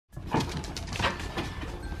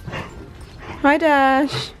Hi,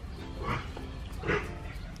 Dash.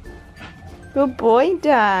 Good boy,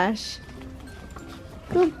 Dash.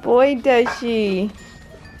 Good boy, Dashy.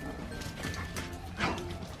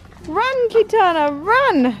 Run, Kitana,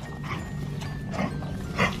 run!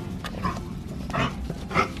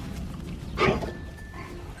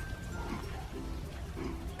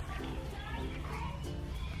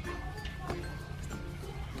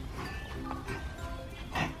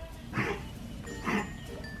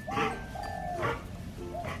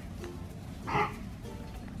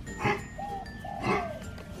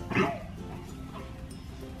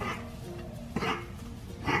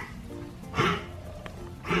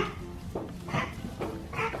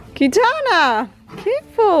 Kitana!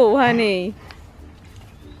 Careful, honey.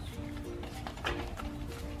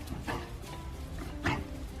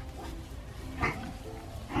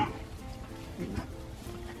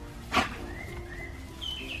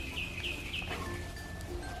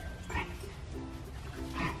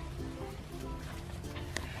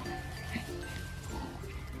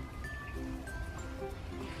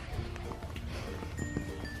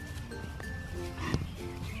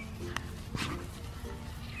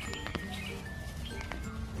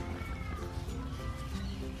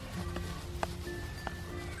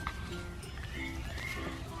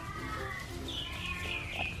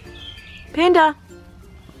 Panda!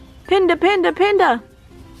 Panda, panda, panda!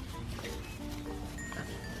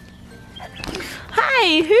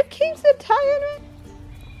 Hey, who keeps a tongue in it?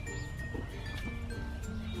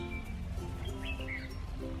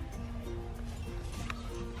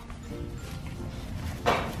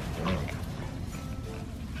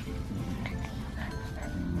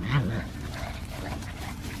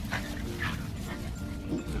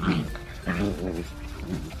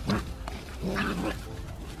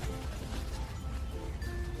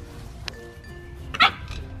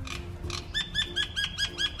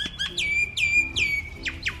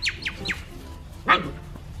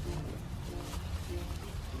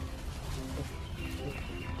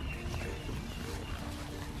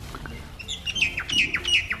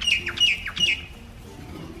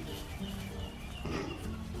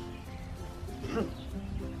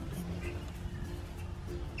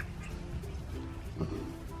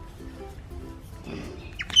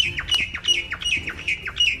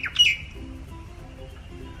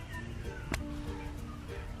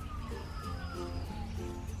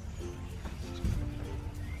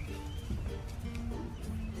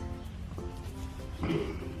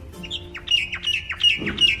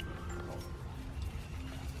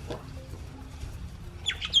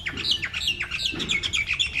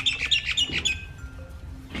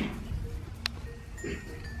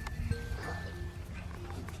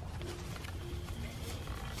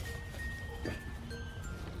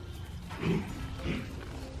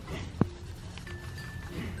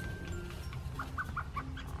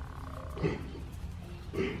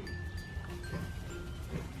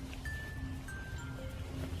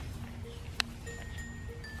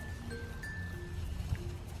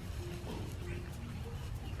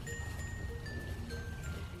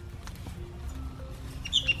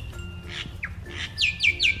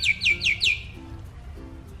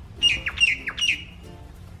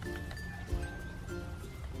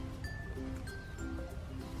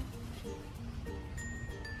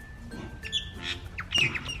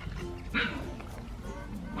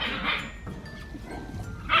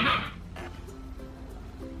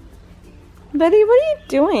 Buddy, what are you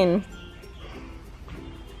doing?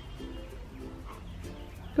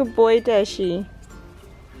 Good boy, Dashi.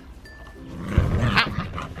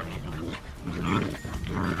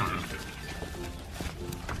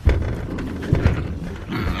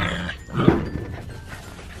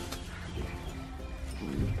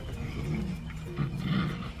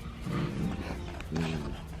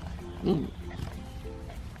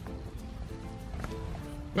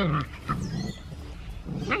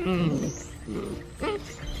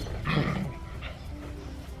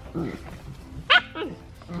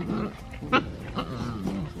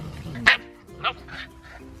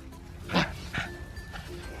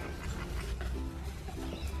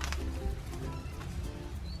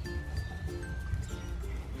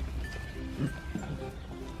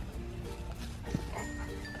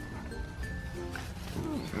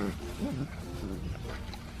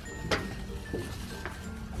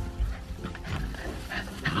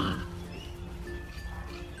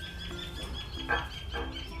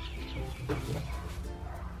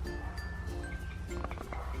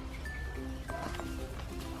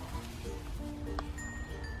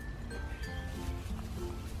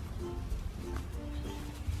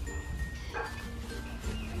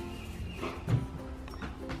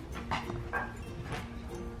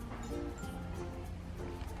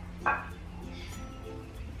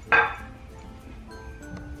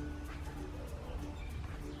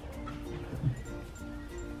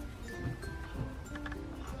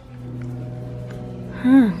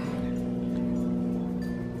 Are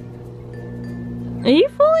you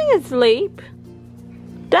falling asleep?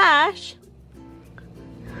 Dash?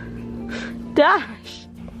 Dash?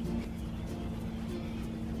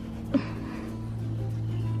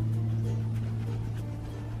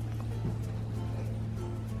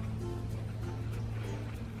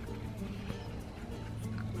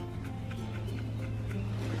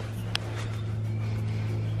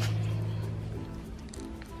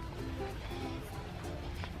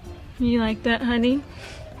 You like that, honey?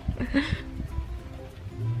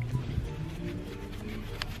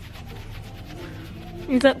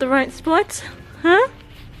 Is that the right spot? Huh?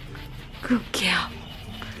 Good girl.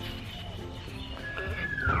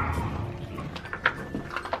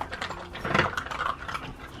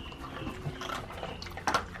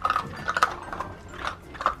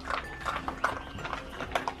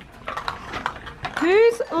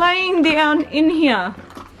 Who's laying down in here?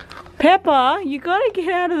 Pepper, you gotta get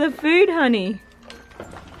out of the food, honey.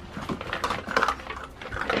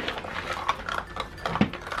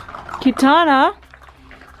 Kitana,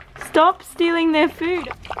 stop stealing their food.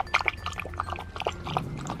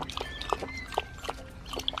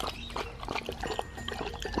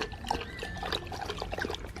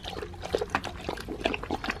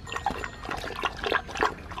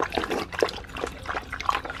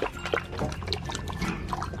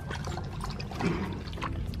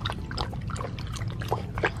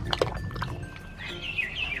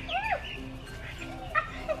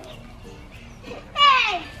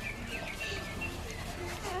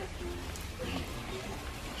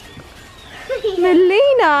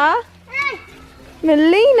 Melina?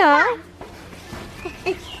 Melina?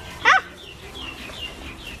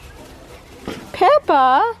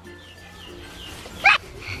 Pepper?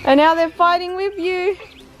 And now they're fighting with you.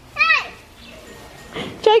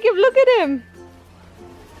 Jacob, look at him.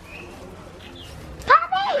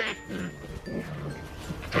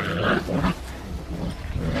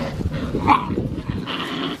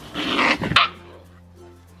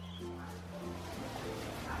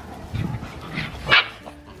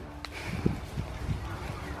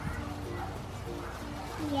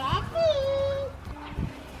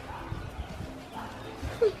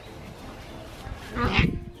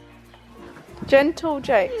 Gentle,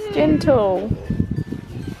 Jake. Gentle.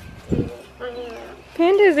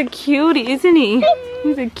 Panda's a cutie, isn't he?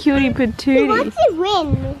 He's a cutie patootie. He wants to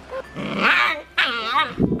win.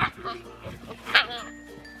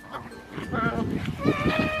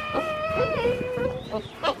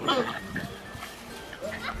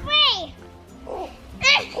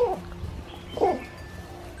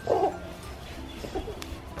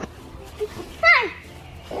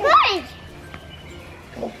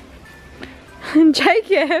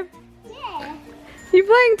 Jacob, Yeah. you're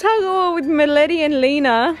playing tug of war with Melody and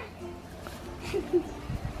Lena.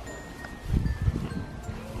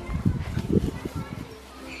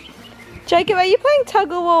 Jacob, are you playing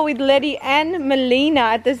tug of war with Letty and Melina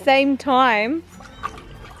at the same time?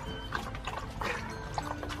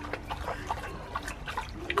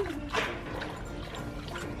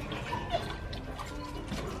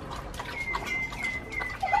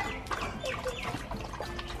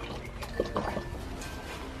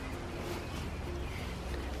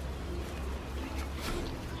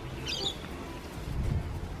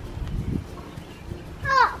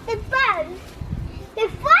 They're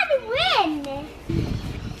fighting win.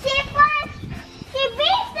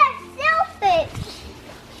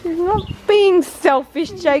 She's not being selfish,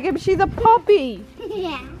 Jacob. She's a puppy.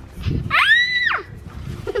 Yeah. Ah!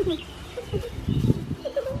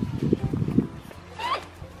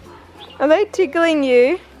 Are they tickling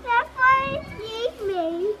you? They're trying to eat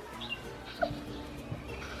me.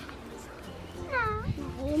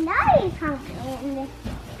 No, you can't win.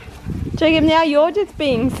 Jacob, now you're just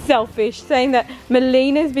being selfish, saying that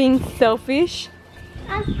Melina's being selfish.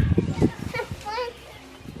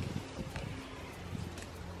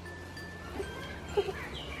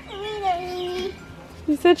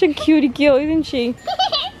 She's such a cutie girl, isn't she?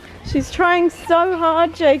 She's trying so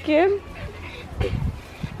hard, Jacob.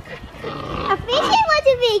 I think I want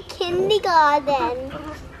to be kindergarten.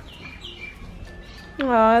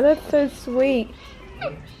 Aw, that's so sweet.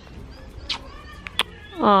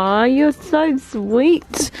 Aw, you're so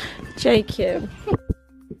sweet, Jacob.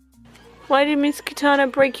 Why did Miss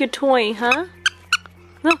Kitana break your toy, huh?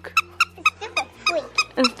 Look. It's just a squeak.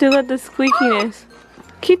 It's still got the squeakiness.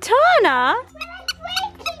 Kitana?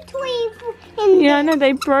 Yeah, I know,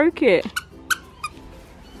 they broke it.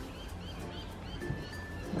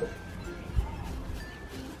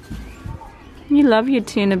 You love your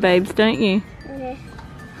tuna babes, don't you?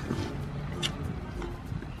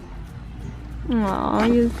 Aw,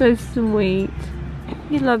 you're so sweet.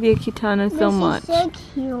 You love your Kitana so much. She's so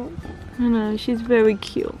cute. I know, she's very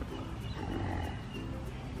cute.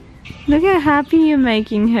 Look how happy you're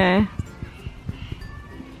making her.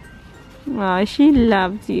 Aw, she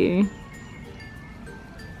loves you.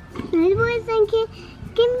 I was thinking,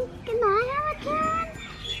 can I have a turn?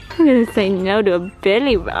 I'm gonna say no to a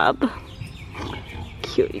belly rub.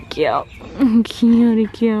 Cutie girl. Cutie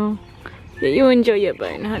girl. Yeah, you enjoy your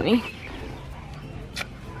bone, honey.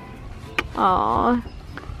 Aww.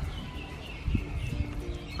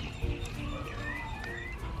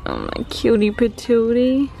 Oh my cutie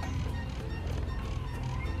patootie.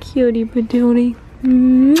 Cutie patootie.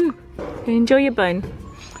 Enjoy your bone.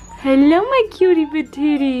 Hello my cutie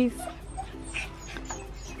patooties.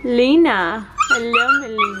 Lena. Hello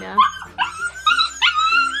Melina.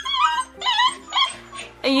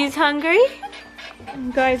 Are you hungry?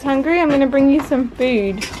 You guys hungry? I'm gonna bring you some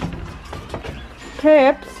food.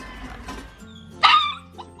 Crips.